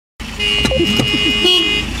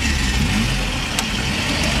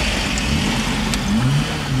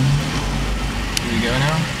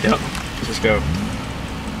go.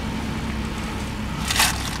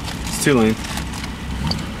 It's 2-lane.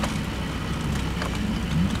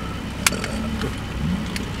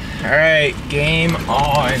 Alright, game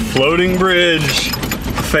on. Floating bridge.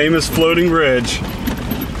 Famous floating bridge.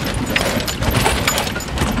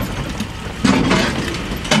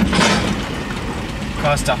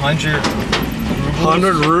 Cost 100 rubles.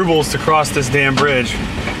 100 rubles to cross this damn bridge.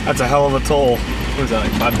 That's a hell of a toll. What is that,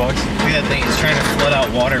 like $5? Look at that thing, it's trying to flood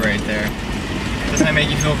out water right there. Doesn't that make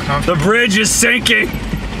you feel comfortable? The bridge is sinking!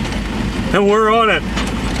 And we're on it.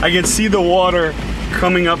 I can see the water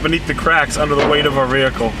coming up beneath the cracks under the weight of our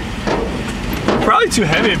vehicle. Probably too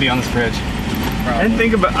heavy to be on this bridge. Probably.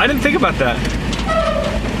 I didn't think about that.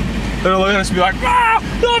 They're looking at us and be like, ah,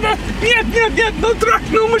 no, no truck,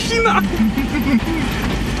 no machina.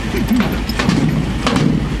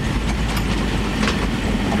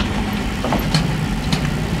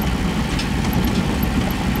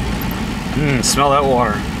 Smell that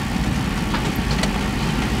water.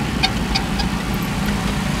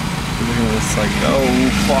 Look at this, like, oh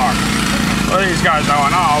fuck. What are these guys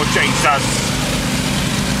doing? Oh Jesus.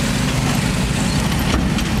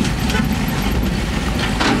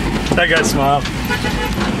 That guy smiled.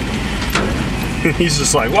 He's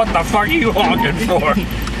just like, what the fuck are you honking for?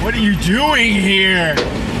 What are you doing here?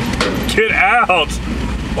 Get out!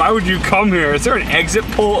 Why would you come here? Is there an exit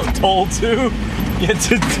toll too? You have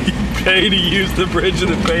to pay to use the bridge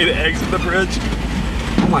and then pay to exit the bridge?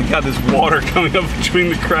 Oh my god, there's water coming up between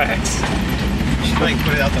the cracks. You should like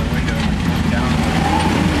put it out the window and look down.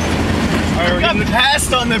 Alright, we're getting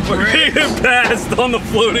passed on the bridge. We're getting passed on the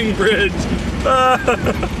floating bridge.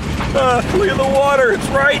 Look at the water, it's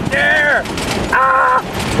right there! Ah!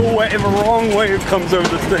 If a wrong wave comes over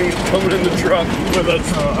this thing, it's coming in the truck with us.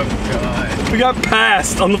 Oh god. We got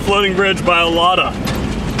passed on the floating bridge by a lotta.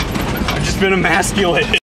 I've just been emasculated.